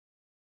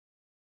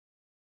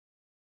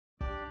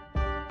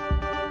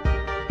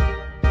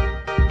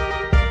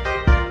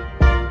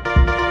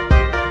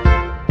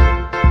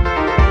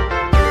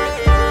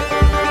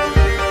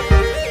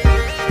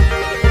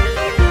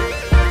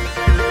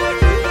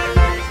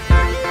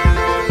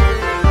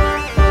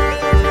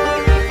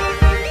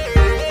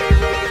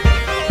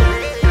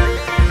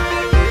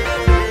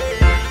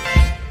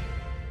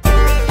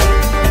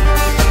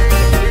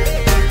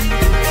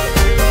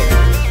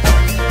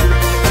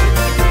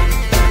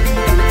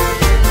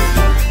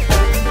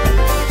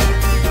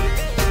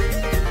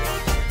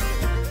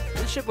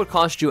ship would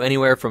cost you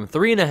anywhere from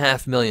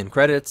 3.5 million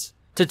credits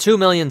to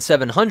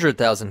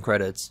 2,700,000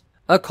 credits,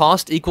 a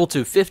cost equal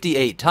to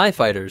 58 TIE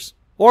fighters,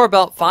 or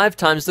about 5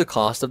 times the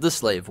cost of the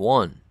Slave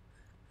 1.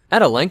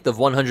 At a length of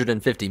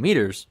 150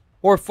 meters,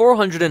 or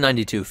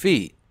 492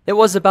 feet, it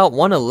was about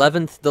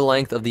 1/11th the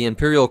length of the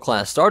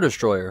Imperial-class Star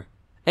Destroyer,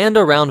 and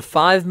around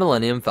 5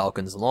 Millennium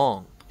Falcons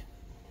long.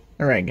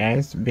 Alright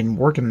guys, been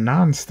working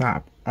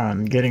non-stop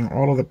on getting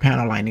all of the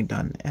panel lining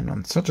done, and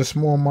on such a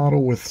small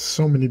model with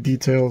so many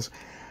details,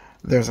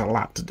 there's a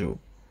lot to do.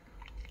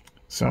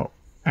 So,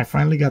 I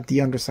finally got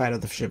the underside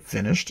of the ship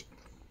finished,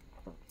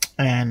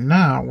 and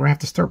now we have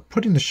to start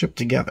putting the ship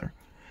together.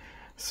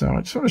 So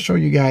I just want to show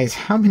you guys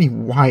how many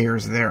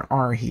wires there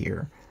are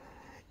here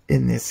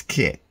in this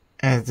kit,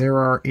 as there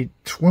are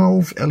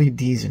 12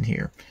 LEDs in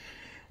here.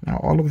 Now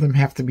all of them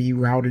have to be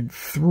routed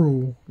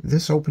through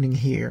this opening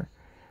here,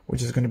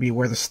 which is going to be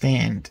where the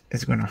stand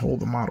is going to hold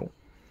the model.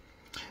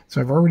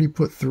 So I've already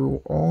put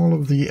through all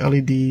of the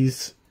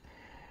LEDs,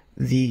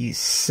 the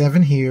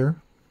 7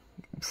 here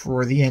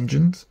for the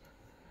engines,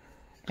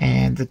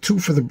 and the 2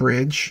 for the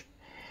bridge,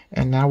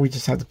 and now we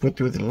just have to put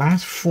through the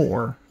last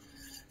 4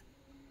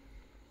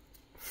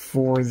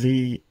 for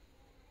the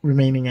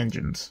remaining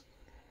engines.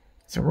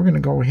 So we're going to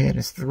go ahead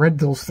and thread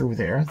those through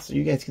there so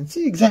you guys can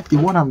see exactly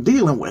what I'm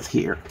dealing with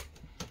here.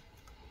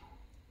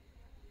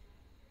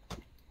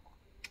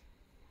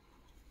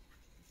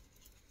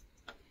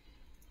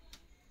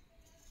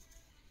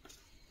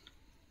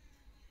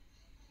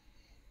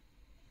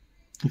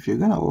 If you're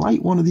going to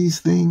light one of these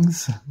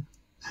things,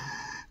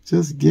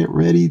 just get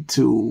ready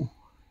to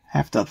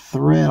have to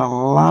thread a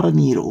lot of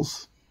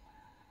needles.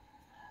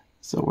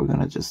 So we're going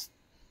to just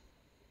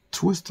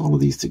twist all of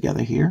these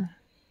together here,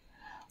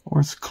 or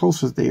as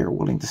close as they are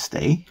willing to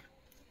stay.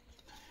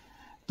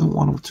 Don't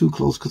want them too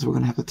close because we're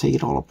going to have to take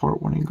it all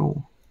apart when they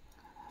go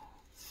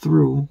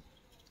through.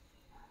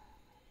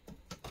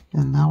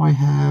 And now I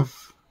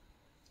have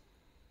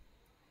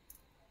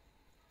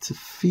to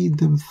feed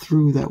them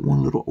through that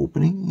one little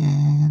opening,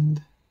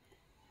 and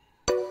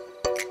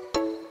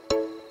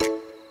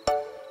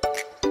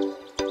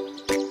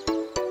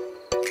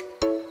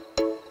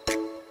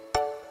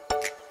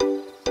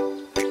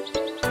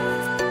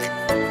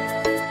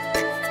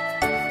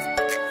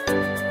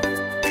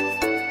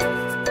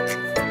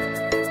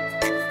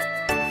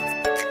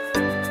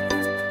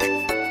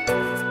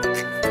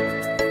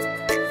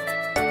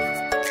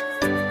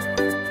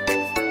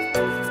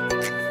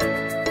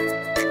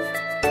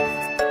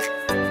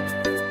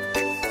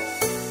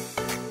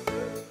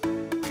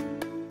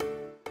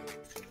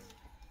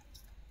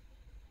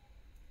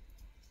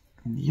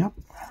yep,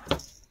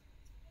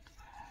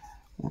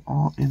 we're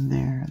all in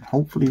there, and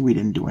hopefully we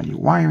didn't do any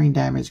wiring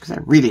damage because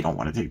I really don't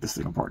want to take this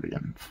thing apart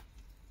again.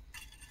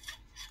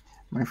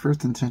 My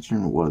first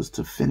intention was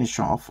to finish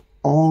off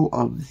all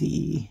of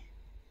the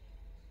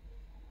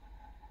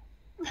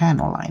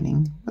panel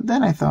lining, but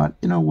then I thought,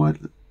 you know what,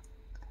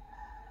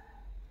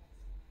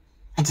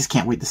 I just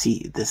can't wait to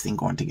see this thing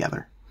going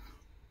together.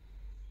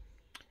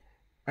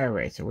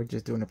 Alright, so we're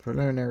just doing a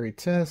preliminary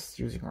test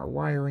using our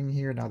wiring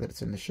here. Now that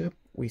it's in the ship,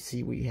 we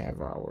see we have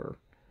our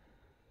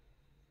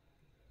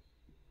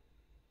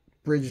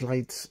bridge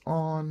lights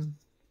on.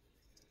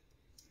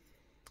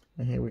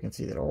 And here we can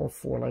see that all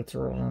 4 lights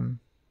are on.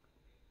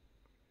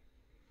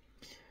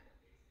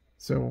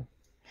 So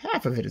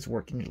half of it is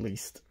working at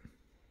least.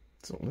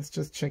 So let's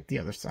just check the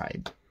other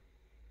side.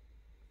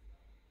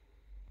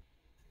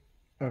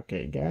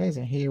 Okay guys,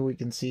 and here we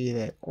can see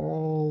that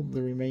all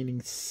the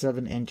remaining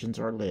 7 engines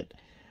are lit.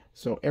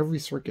 So every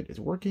circuit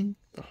is working,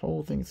 the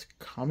whole thing's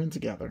coming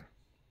together.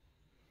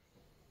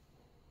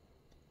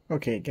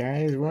 Okay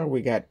guys, well,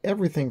 we got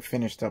everything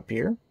finished up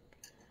here.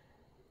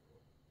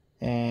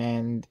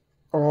 And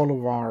all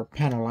of our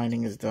panel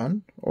lining is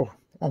done. Oh,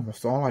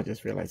 almost all. I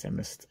just realized I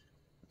missed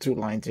 2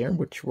 lines here,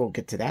 which we'll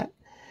get to that.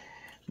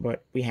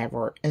 But we have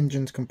our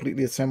engines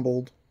completely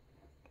assembled.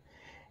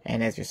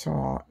 And as you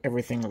saw,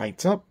 everything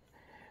lights up.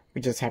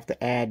 We just have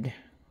to add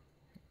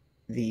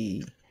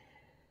the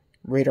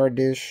radar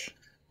dish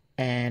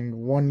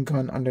and 1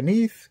 gun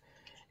underneath,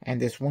 and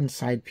this 1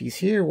 side piece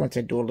here once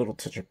I do a little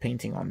touch of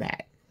painting on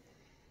that.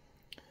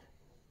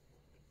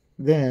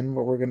 Then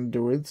what we're going to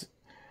do is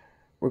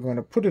we're going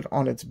to put it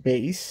on its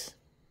base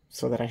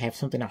so that I have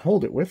something to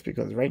hold it with,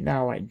 because right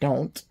now I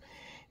don't.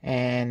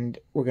 And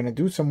we're going to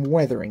do some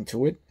weathering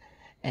to it,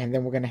 and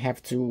then we're going to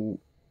have to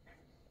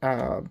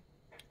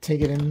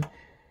take it in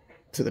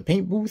to the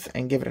paint booth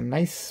and give it a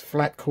nice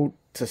flat coat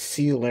to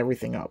seal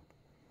everything up.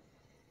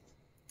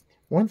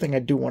 One thing I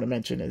do want to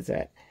mention is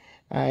that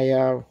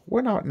I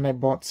went out and I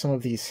bought some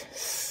of these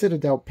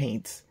Citadel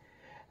paints.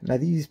 Now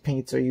these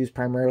paints are used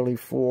primarily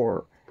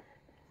for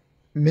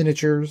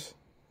miniatures,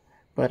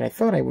 but I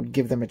thought I would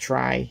give them a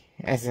try,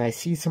 as I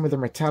see some of the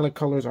metallic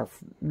colors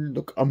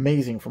look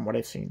amazing from what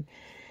I've seen.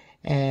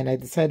 And I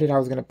decided I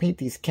was going to paint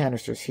these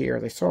canisters here.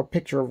 I saw a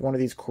picture of one of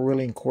these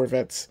Corellian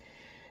Corvettes,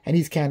 and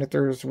these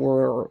canisters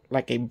were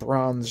like a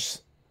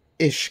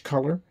bronze-ish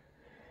color.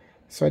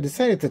 So I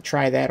decided to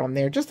try that on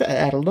there, just to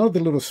add another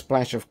little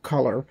splash of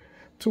color,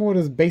 tool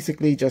is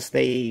basically just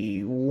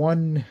a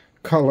one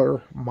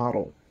color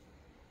model.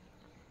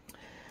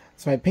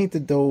 So I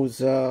painted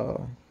those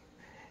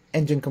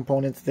engine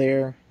components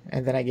there,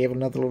 and then I gave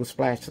another little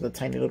splash to the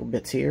tiny little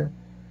bits here,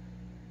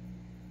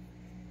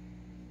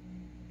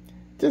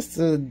 just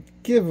to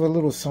give a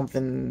little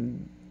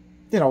something,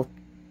 you know,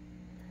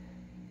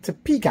 to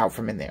peek out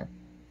from in there.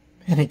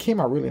 And it came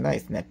out really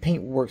nice, and that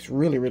paint works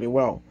really, really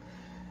well.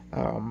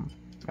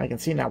 I can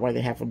see now why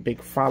they have a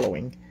big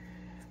following.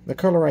 The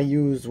color I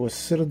used was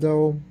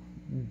Citadel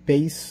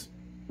Base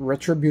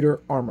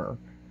Retributor Armor,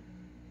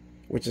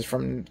 which is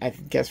from, I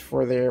guess,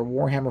 for their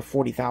Warhammer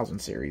 40,000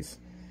 series.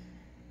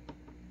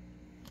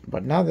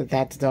 But now that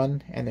that's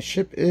done, and the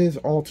ship is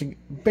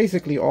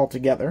basically all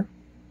together,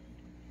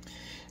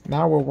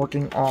 now we're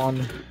working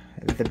on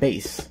the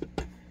base.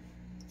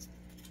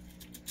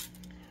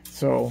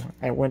 So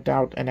I went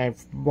out and I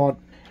bought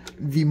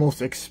the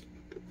most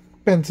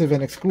expensive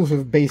and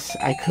exclusive base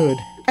I could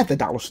at the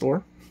dollar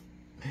store.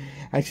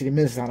 Actually,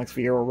 Ms. Onyx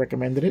Fiero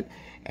recommended it,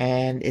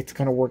 and it's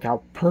going to work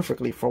out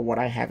perfectly for what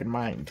I have in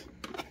mind.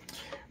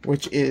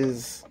 Which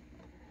is,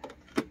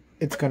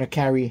 it's going to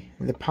carry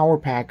the power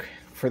pack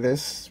for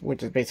this,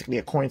 which is basically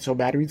a coin cell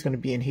battery. It's going to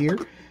be in here.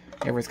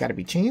 Everything's got to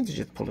be changed. You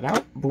just pull it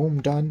out.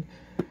 Boom, done.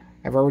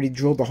 I've already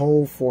drilled the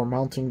hole for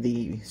mounting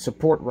the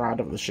support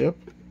rod of the ship.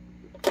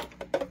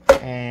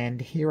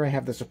 And here I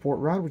have the support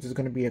rod, which is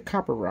going to be a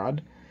copper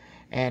rod.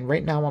 And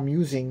right now I'm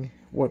using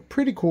a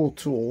pretty cool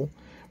tool,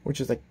 which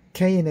is a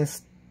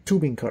K&S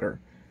tubing cutter.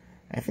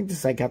 I think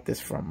I got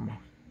this from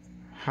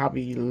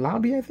Hobby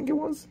Lobby, I think it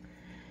was.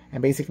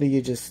 And basically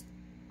you just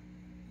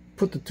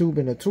put the tube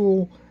in the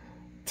tool,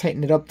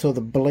 tighten it up till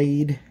the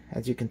blade,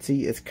 as you can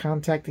see, is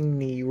contacting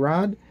the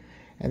rod,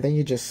 and then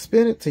you just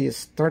spin it till you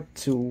start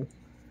to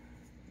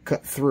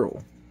cut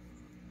through.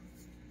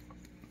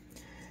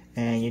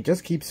 And you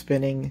just keep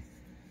spinning,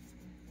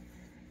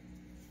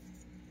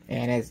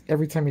 and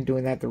every time you're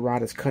doing that, the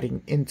rod is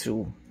cutting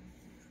into,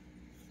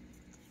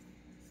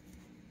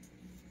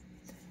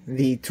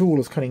 the tool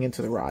is cutting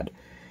into the rod.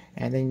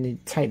 And then you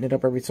tighten it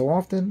up every so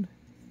often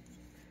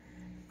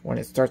when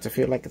it starts to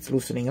feel like it's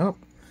loosening up,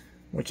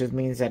 which just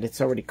means that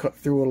it's already cut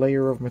through a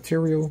layer of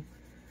material.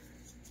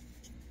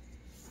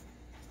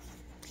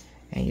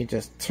 And you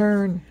just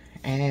turn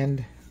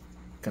and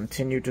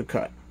continue to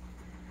cut.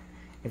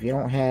 If you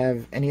don't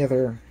have any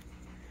other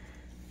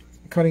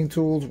cutting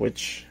tools,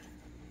 which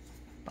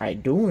I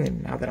do,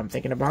 and now that I'm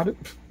thinking about it,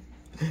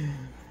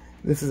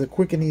 this is a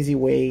quick and easy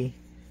way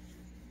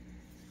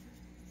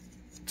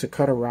to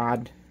cut a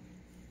rod.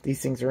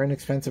 These things are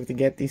inexpensive to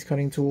get, these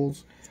cutting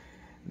tools.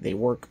 They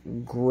work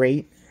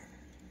great.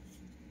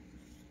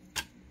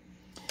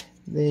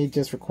 They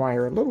just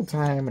require a little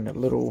time and a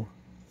little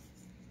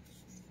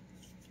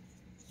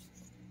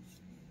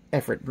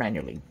effort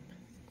manually.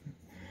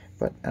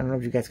 But I don't know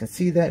if you guys can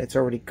see that. It's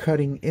already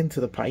cutting into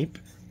the pipe.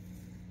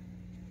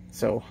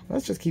 So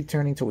let's just keep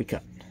turning till we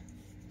cut.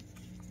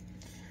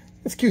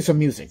 Let's cue some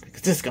music,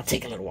 because this is going to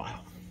take a little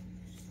while.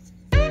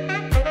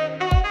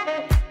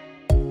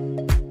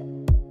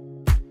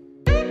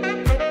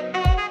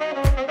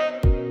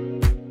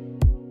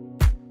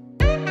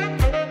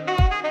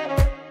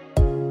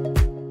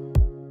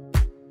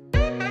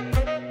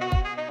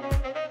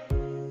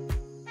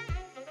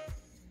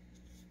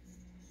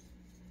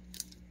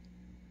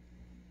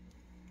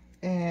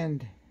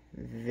 And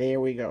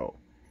there we go.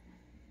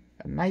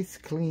 A nice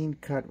clean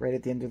cut right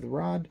at the end of the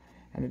rod,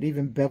 and it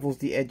even bevels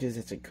the edges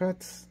as it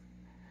cuts,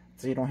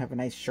 so you don't have a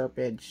nice sharp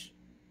edge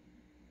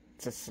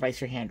to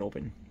slice your hand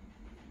open.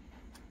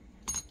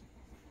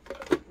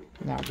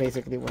 Now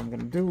basically what I'm going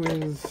to do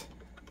is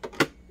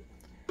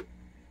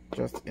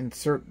just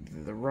insert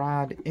the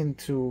rod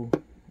into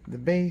the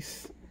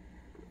base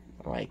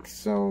like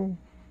so,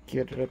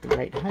 get it at the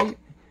right height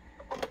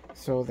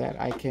so that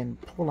I can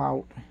pull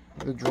out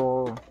the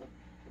drawer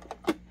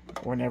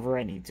whenever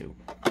I need to,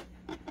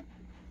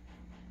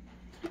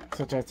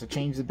 such as to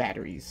change the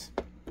batteries.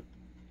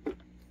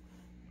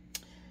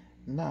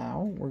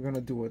 Now we're going to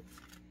do a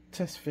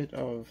test fit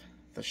of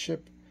the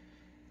ship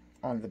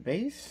on the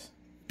base.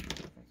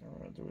 What I'm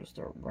going to do is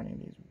start running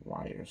these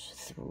wires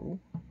through.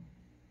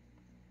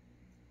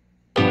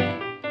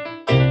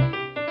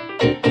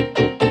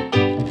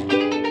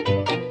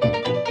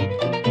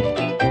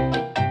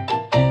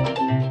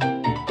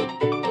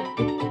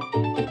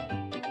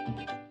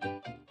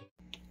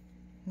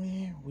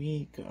 There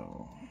we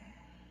go.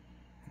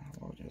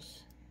 We'll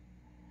just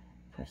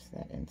press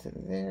that into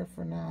there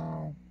for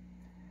now,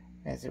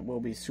 as it will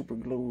be super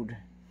glued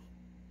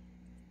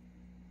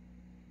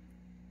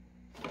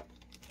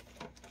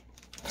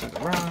to the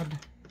rod.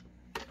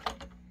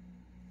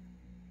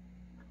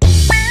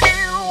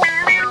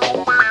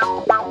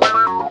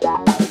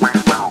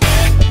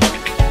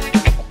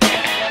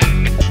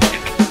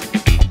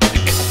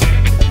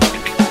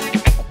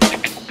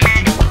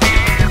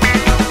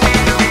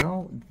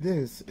 So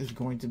this is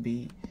going to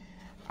be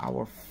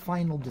our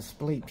final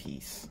display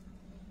piece.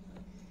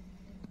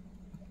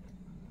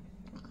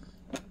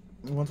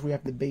 Once we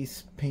have the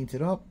base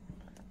painted up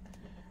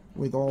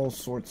with all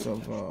sorts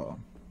of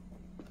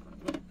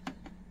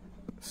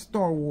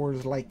Star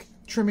Wars-like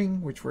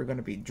trimming, which we're going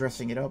to be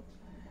dressing it up.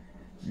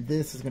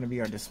 This is going to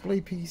be our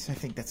display piece. I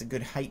think that's a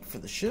good height for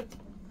the ship.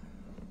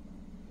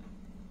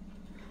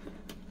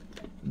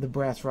 The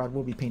brass rod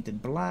will be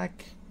painted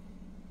black.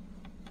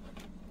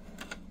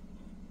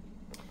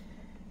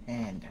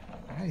 And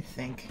I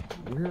think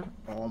we're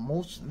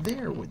almost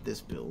there with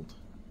this build.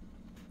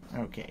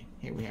 Okay,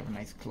 here we have a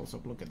nice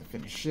close-up look at the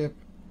finished ship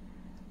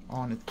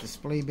on its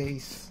display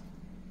base.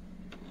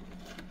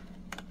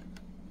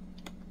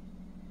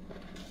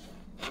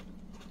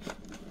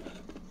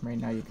 Right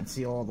now you can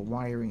see all the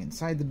wiring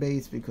inside the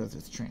base because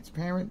it's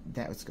transparent.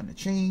 That's going to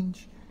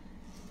change.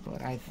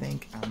 But I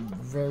think I'm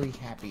very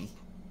happy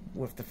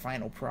with the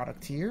final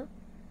product here.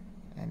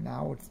 And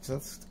now it's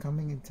just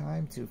coming in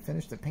time to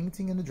finish the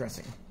painting and the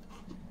dressing.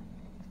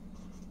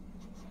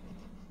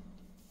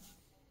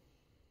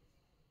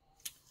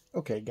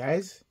 Okay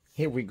guys,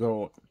 here we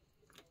go.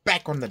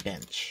 Back on the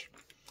bench.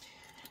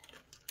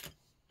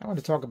 I want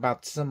to talk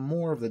about some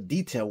more of the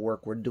detail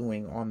work we're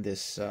doing on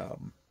this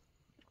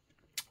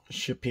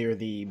ship here,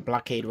 the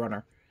blockade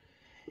runner.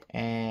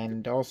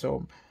 And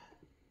also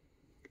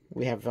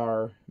we have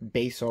our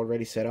base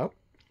already set up.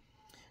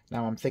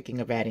 Now I'm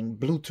thinking of adding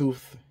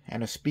Bluetooth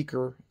and a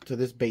speaker to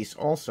this base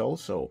also,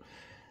 so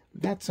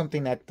that's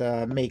something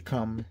that may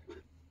come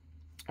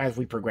as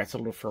we progress a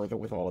little further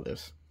with all of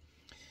this.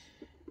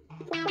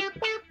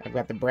 I've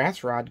got the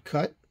brass rod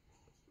cut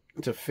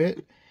to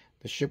fit.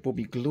 The ship will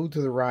be glued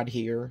to the rod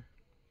here,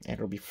 and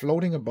it'll be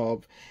floating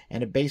above,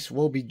 and the base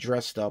will be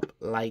dressed up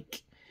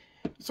like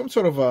some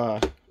sort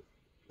of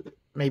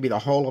maybe the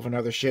hull of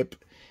another ship.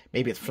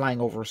 Maybe it's flying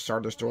over a Star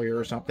Destroyer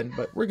or something,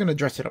 but we're going to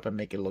dress it up and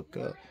make it look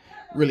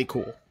really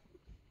cool.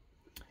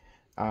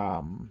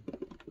 And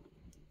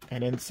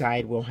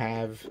inside we'll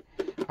have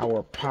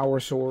our power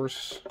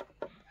source,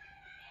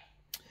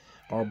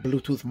 our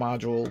Bluetooth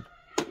module,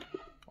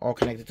 all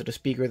connected to the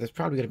speaker. That's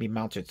probably going to be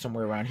mounted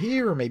somewhere around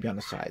here or maybe on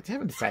the sides. I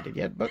haven't decided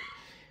yet, but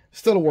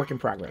still a work in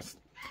progress.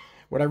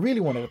 What I really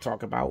wanted to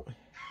talk about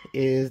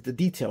is the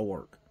detail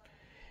work,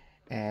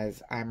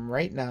 as I'm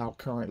right now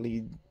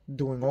currently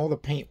doing all the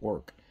paint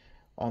work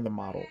on the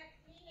model.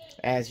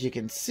 As you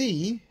can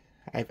see,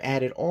 I've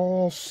added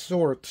all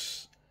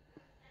sorts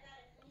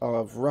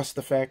of rust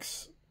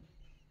effects,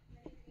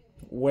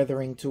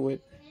 weathering to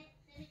it.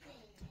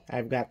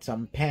 I've got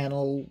some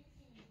panel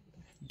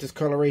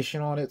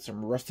discoloration on it,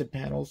 some rusted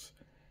panels.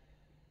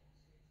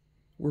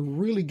 We're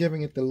really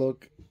giving it the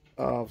look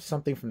of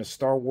something from the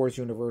Star Wars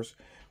universe,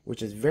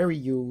 which is very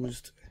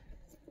used.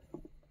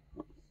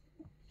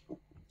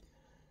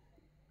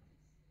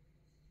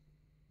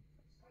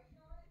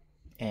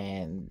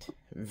 And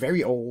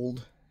very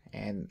old,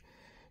 and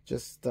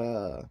just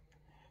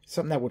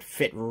something that would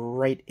fit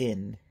right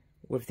in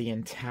with the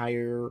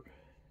entire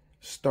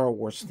Star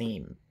Wars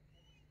theme.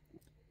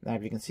 Now,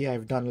 if you can see,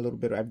 I've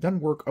done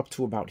work up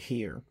to about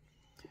here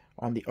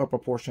on the upper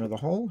portion of the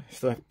hull.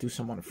 Still have to do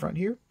some on the front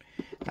here.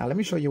 Now, let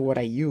me show you what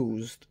I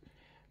used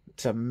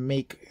to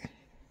make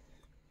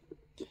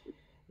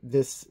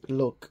this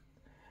look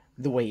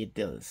the way it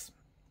does.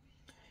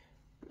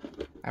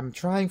 I'm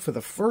trying for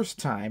the first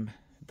time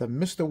the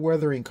Mr.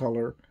 Weathering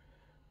color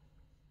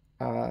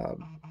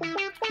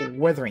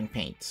weathering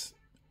paints.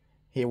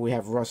 Here we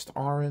have rust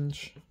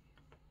orange.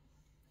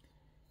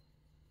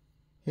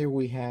 Here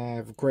we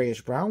have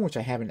grayish brown, which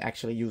I haven't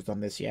actually used on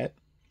this yet.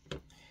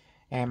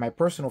 And my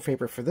personal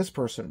favorite for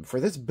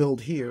this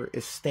build here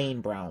is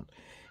stain brown,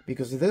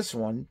 because this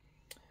one,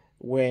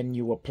 when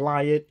you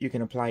apply it, you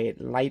can apply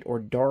it light or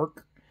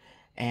dark,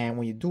 and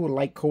when you do a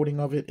light coating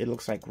of it, it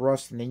looks like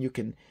rust, and then you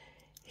can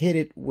hit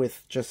it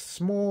with just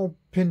small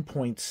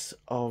pinpoints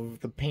of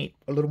the paint,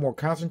 a little more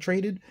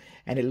concentrated,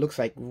 and it looks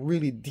like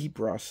really deep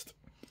rust,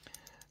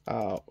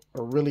 or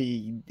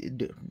really,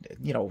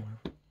 you know,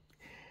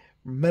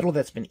 metal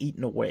that's been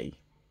eaten away.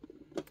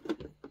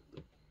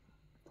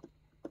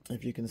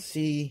 If you can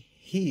see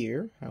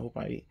here, I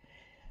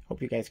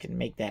hope you guys can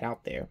make that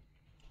out there.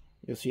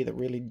 You'll see the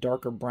really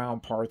darker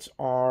brown parts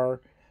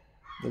are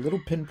the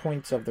little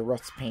pinpoints of the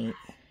rust paint,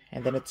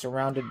 and then it's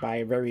surrounded by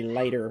a very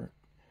lighter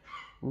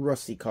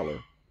rusty color.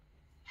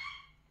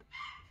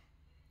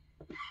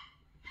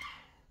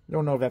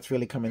 Don't know if that's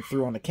really coming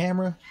through on the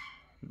camera,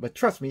 but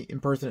trust me,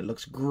 in person it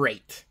looks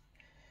great.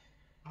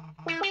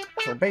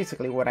 So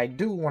basically what I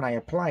do when I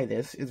apply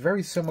this is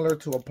very similar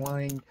to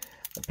applying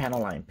the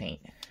panel line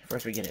paint.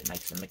 First we get it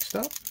nice and mixed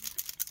up.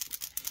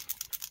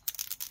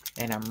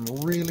 And I'm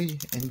really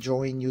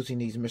enjoying using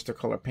these Mr.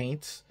 Color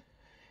paints.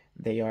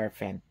 They are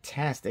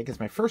fantastic. It's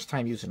my first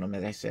time using them,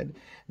 as I said.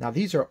 Now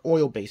these are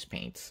oil-based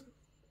paints.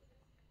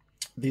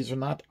 These are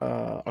not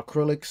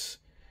acrylics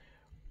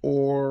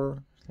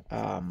or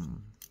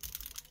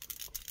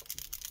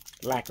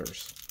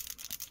lacquers.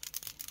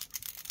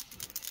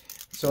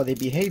 So they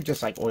behave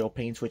just like oil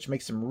paints, which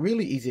makes them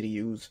really easy to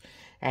use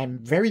and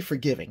very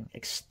forgiving,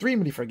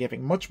 extremely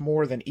forgiving, much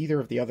more than either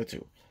of the other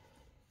two.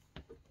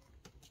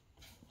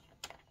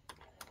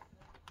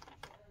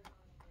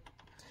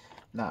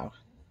 Now,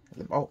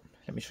 oh,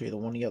 let me show you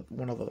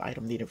one other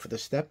item needed for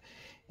this step,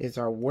 is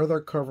our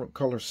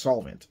watercolor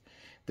solvent.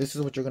 This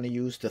is what you're going to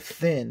use to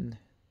thin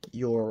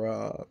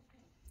your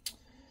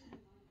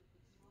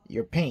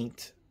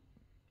paint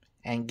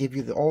and give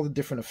you all the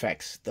different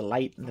effects. The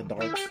light and the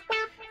darks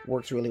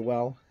works really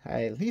well.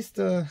 At least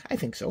I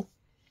think so.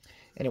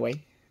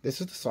 Anyway,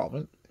 this is the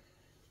solvent.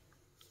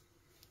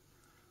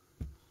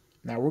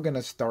 Now we're going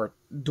to start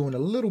doing a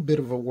little bit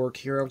of a work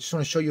here. I just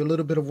want to show you a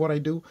little bit of what I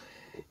do,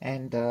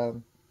 and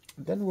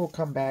then we'll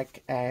come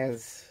back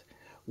as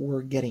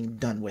we're getting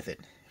done with it,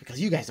 because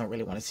you guys don't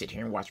really want to sit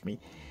here and watch me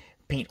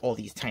paint all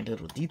these tiny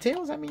little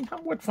details. I mean,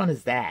 what fun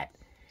is that?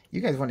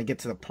 You guys want to get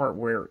to the part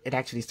where it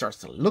actually starts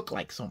to look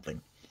like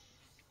something.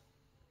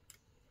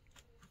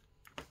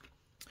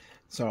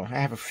 So I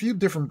have a few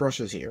different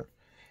brushes here,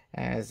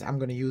 as I'm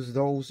going to use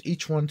those,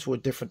 each one to a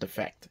different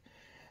effect.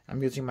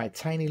 I'm using my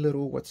tiny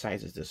little, what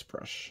size is this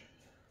brush?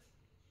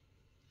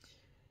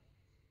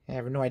 I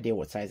have no idea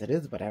what size it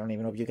is, but I don't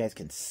even know if you guys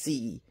can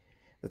see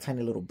the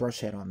tiny little brush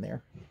head on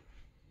there.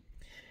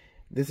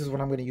 This is what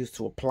I'm going to use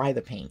to apply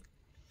the paint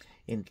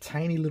in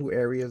tiny little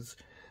areas,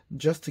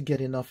 just to get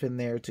enough in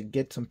there to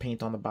get some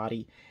paint on the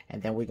body,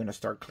 and then we're going to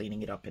start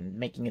cleaning it up and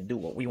making it do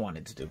what we want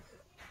it to do.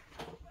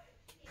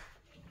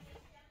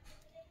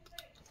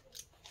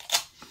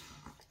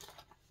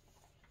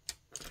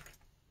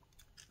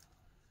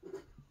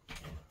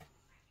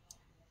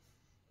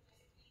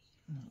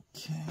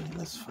 Okay,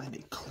 let's find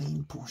a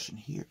clean portion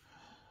here.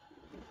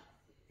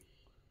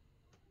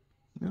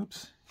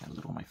 Oops, got a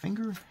little on my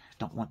finger.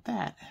 Don't want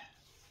that.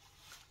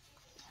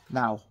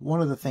 Now,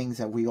 one of the things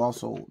that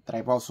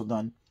I've also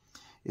done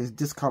is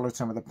discolored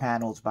some of the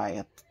panels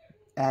by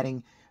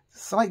adding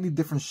slightly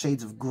different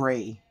shades of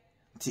gray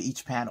to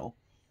each panel.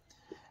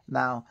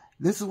 Now,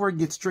 this is where it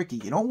gets tricky.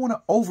 You don't want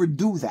to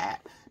overdo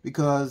that,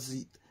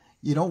 because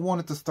you don't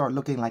want it to start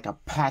looking like a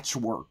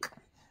patchwork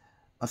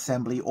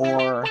assembly,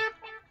 or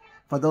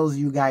for those of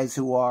you guys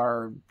who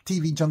are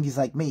TV junkies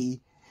like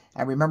me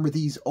and remember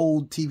these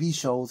old TV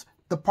shows,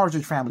 The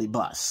Partridge Family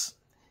Bus.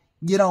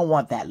 You don't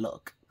want that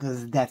look,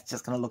 because that's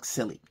just going to look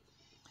silly.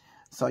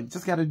 So you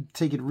just got to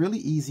take it really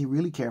easy,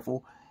 really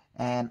careful,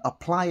 and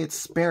apply it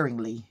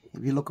sparingly.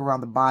 If you look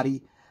around the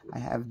body, I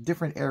have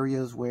different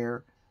areas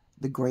where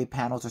the gray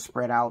panels are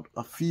spread out,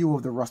 a few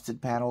of the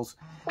rusted panels,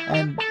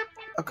 and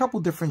a couple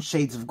different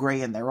shades of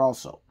gray in there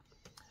also.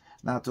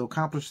 Now, to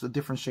accomplish the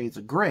different shades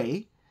of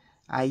gray,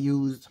 I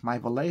used my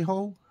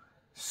Vallejo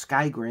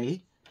Sky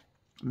Gray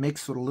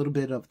mixed with a little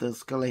bit of the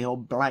Vallejo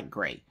Black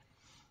Gray.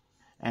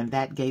 And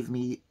that gave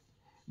me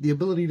the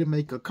ability to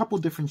make a couple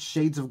different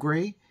shades of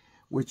gray,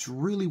 which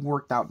really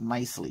worked out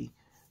nicely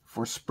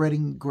for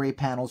spreading gray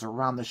panels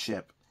around the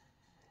ship.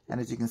 And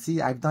as you can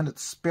see, I've done it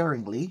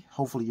sparingly.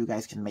 Hopefully you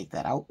guys can make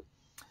that out.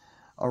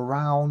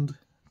 Around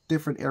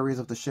different areas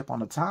of the ship on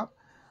the top.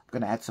 I'm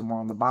going to add some more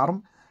on the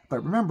bottom.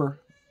 But remember,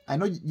 I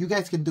know you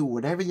guys can do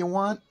whatever you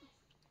want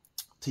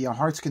to your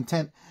heart's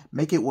content.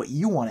 Make it what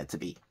you want it to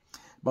be.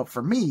 But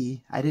for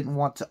me, I didn't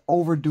want to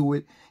overdo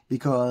it,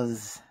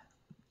 because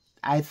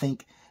I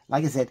think,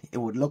 like I said, it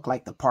would look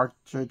like the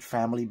Partridge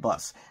Family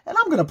Bus. And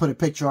I'm going to put a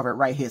picture of it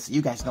right here so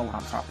you guys know what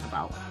I'm talking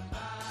about.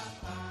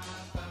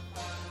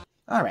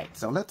 Alright,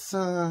 so let's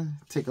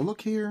take a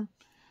look here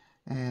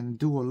and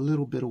do a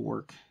little bit of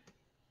work.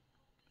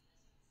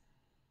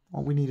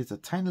 All we need is a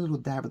tiny little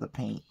dab of the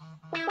paint.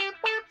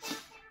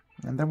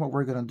 And then what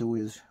we're going to do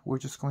is we're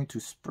just going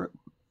to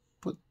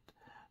put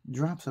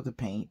drops of the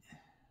paint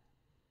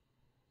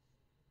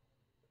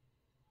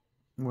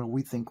where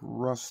we think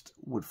rust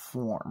would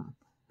form.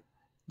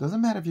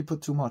 Doesn't matter if you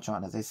put too much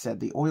on. As I said,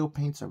 the oil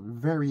paints are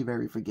very,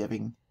 very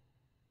forgiving.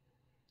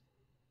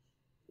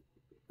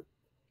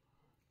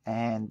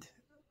 And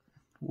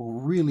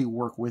will really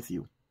work with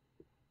you.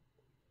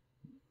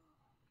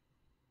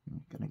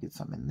 I'm going to get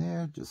some in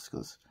there just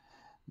because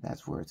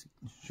that's where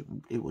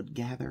it would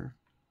gather.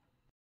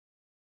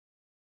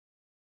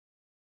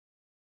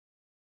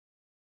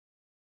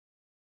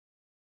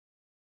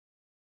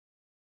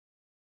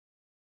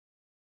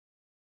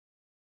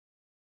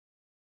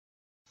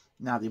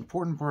 Now, the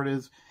important part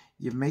is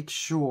you make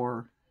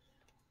sure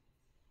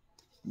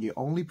you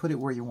only put it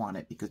where you want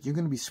it, because you're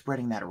going to be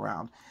spreading that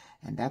around.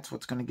 And that's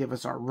what's going to give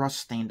us our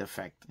rust-stained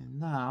effect. And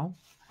now,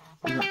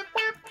 we're going to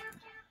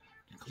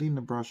clean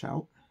the brush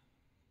out.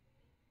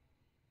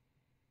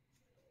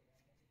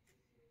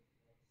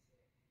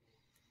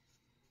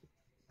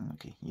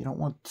 Okay, you don't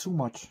want too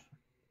much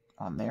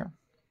on there.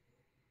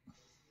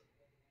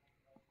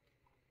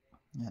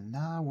 And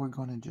now we're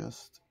going to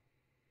just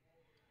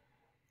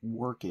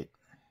work it.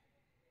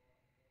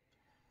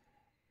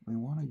 We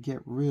want to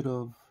get rid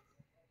of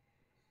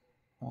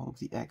all of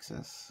the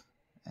excess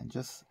and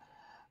just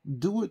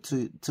do it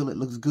till it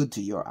looks good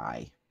to your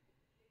eye.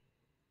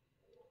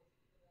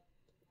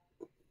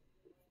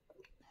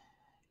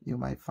 You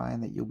might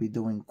find that you'll be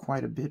doing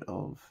quite a bit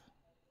of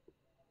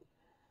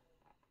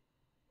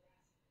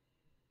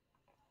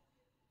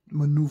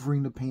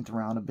maneuvering the paint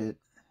around a bit.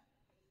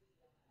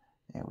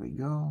 There we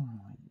go.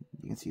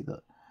 You can see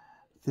the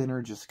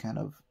thinner just kind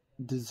of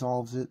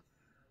dissolves it.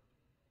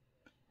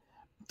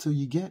 till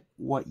you get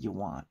what you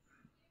want.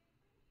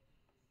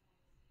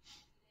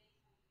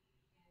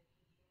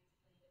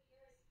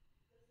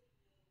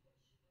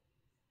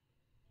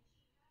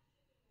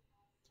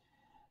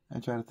 I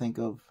try to think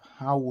of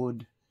how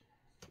would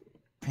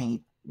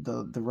paint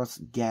the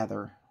rust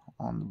gather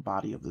on the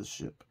body of this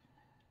ship.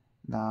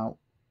 Now,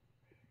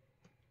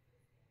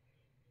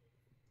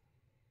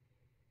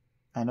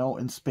 I know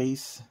in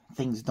space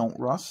things don't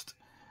rust,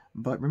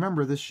 but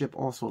remember this ship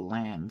also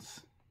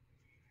lands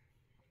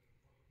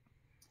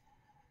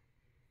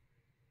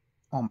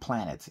on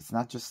planets. It's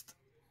not just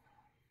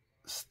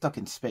stuck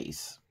in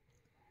space.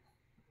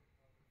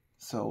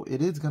 So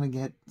it is going to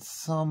get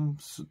some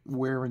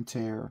wear and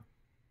tear.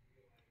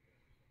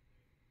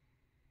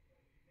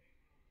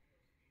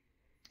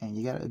 And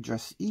you got to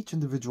address each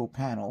individual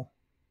panel.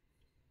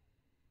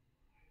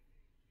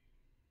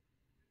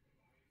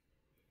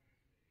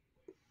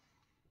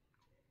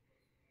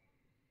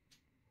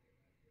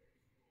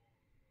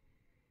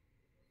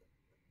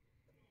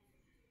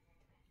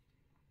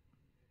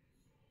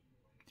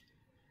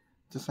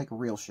 Just like a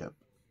real ship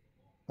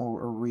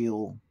or a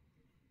real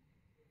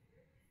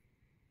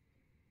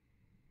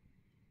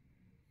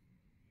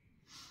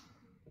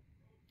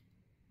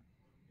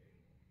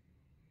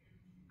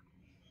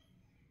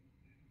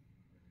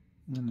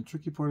and the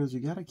tricky part is you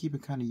got to keep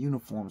it kind of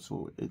uniform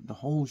so the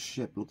whole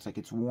ship looks like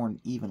it's worn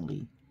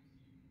evenly.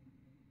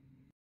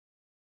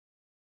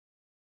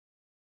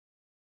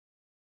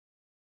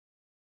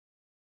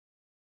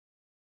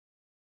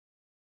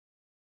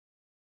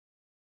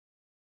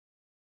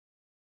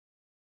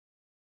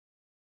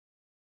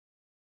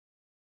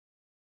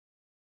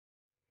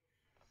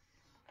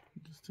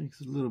 It just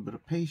takes a little bit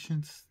of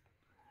patience,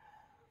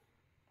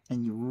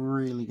 and you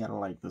really got to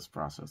like this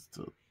process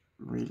to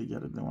really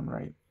get it done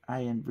right.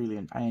 I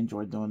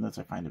enjoy doing this.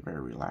 I find it very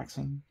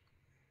relaxing.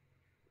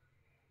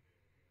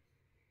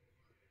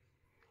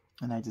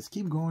 And I just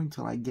keep going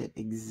till I get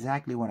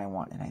exactly what I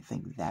want. And I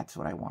think that's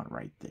what I want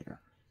right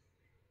there.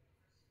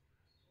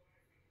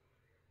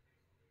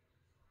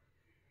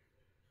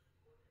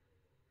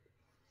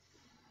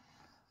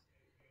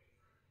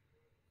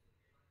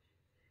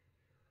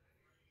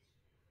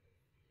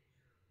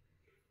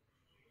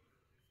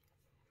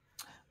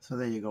 So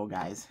there you go,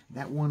 guys.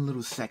 That one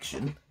little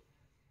section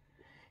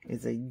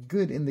is a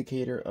good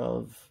indicator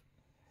of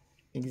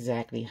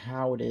exactly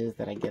how it is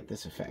that I get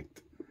this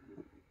effect.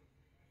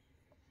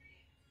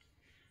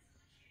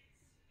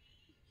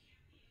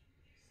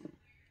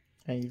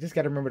 And you just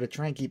got to remember to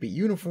try and keep it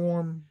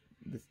uniform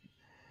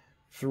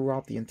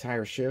throughout the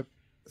entire ship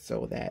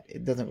so that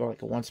it doesn't look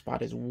like one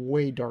spot is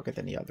way darker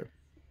than the other.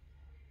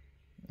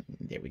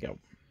 There we go.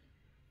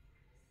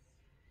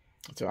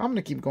 So I'm going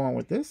to keep going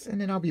with this,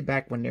 and then I'll be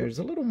back when there's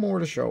a little more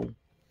to show.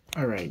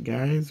 Alright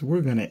guys,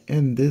 we're going to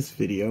end this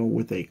video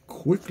with a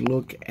quick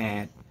look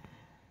at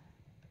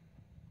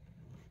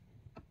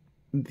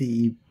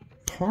the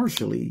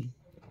partially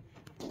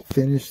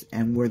finished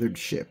and weathered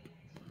ship.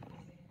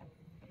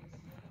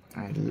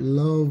 I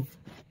love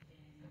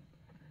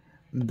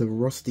the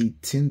rusty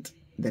tint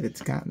that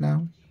it's got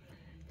now.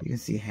 You can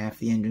see half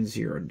the engines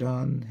here are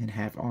done and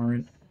half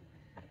aren't.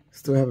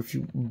 Still have a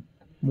few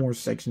more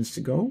sections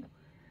to go,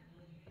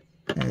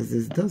 as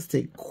this does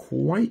take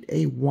quite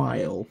a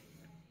while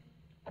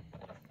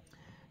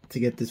to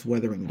get this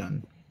weathering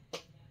done.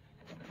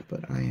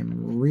 But I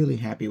am really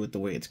happy with the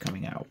way it's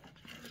coming out.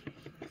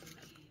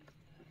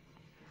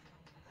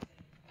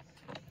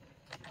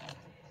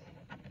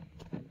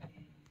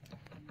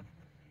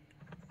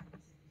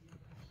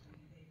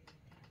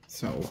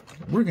 So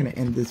we're going to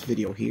end this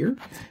video here,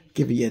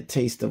 give you a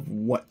taste of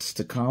what's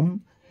to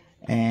come.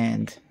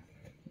 And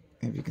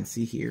as you can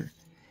see here,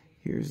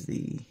 here's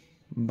the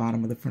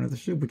bottom of the front of the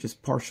ship, which is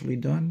partially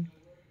done.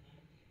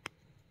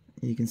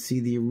 You can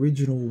see the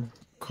original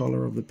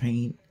color of the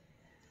paint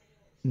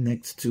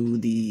next to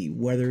the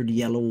weathered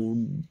yellow,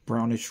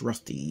 brownish,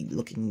 rusty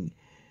looking,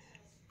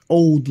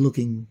 old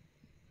looking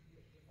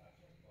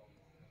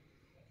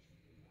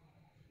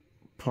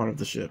part of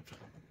the ship.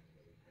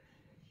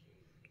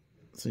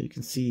 So you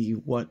can see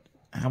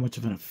how much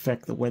of an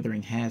effect the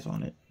weathering has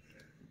on it.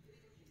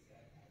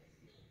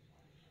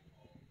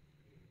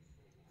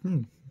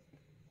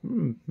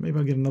 Maybe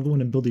I'll get another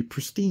one and build a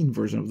pristine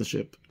version of the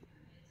ship.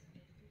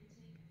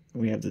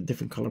 We have the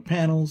different color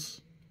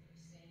panels.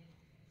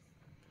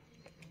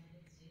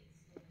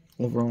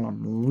 Overall,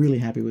 I'm really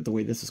happy with the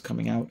way this is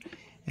coming out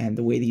and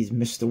the way these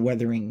Mr.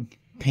 Weathering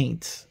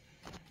paints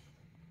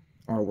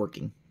are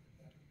working.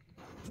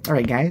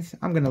 Alright guys,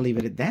 I'm going to leave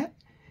it at that.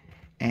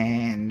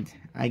 And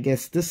I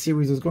guess this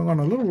series is going on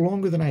a little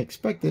longer than I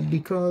expected,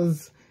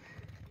 because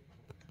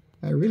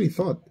I really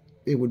thought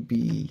I would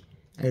be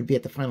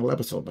at the final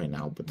episode by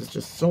now, but there's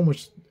just so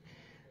much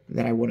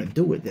that I want to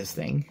do with this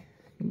thing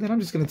that I'm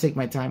just going to take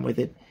my time with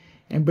it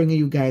and bring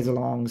you guys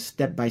along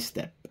step by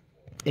step,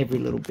 every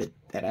little bit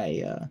that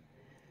I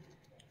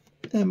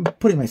am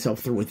putting myself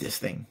through with this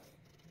thing.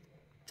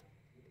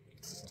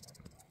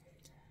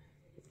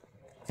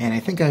 And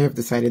I think I have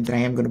decided that I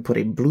am going to put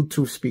a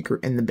Bluetooth speaker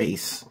in the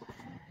base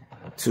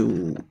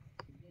to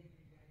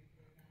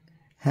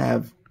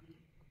have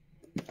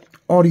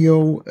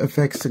audio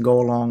effects to go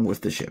along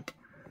with the ship.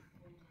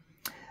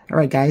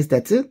 Alright guys,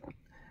 that's it.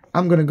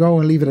 I'm going to go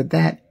and leave it at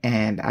that,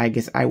 and I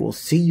guess I will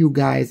see you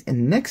guys in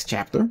the next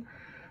chapter,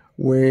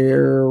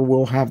 where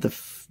we'll have the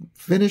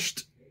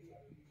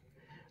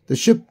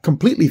ship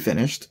completely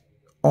finished,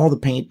 all the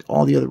paint,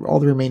 all the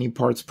remaining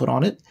parts put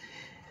on it.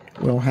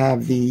 We'll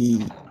have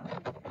the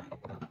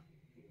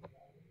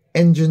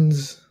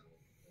engines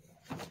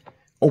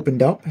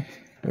opened up,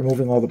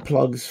 removing all the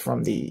plugs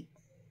from the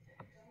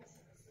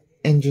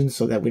engine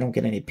so that we don't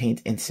get any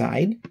paint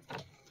inside.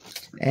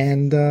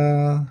 And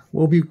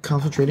we'll be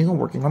concentrating on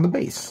working on the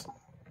base.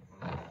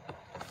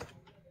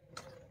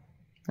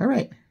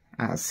 Alright,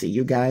 I'll see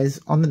you guys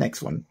on the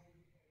next one.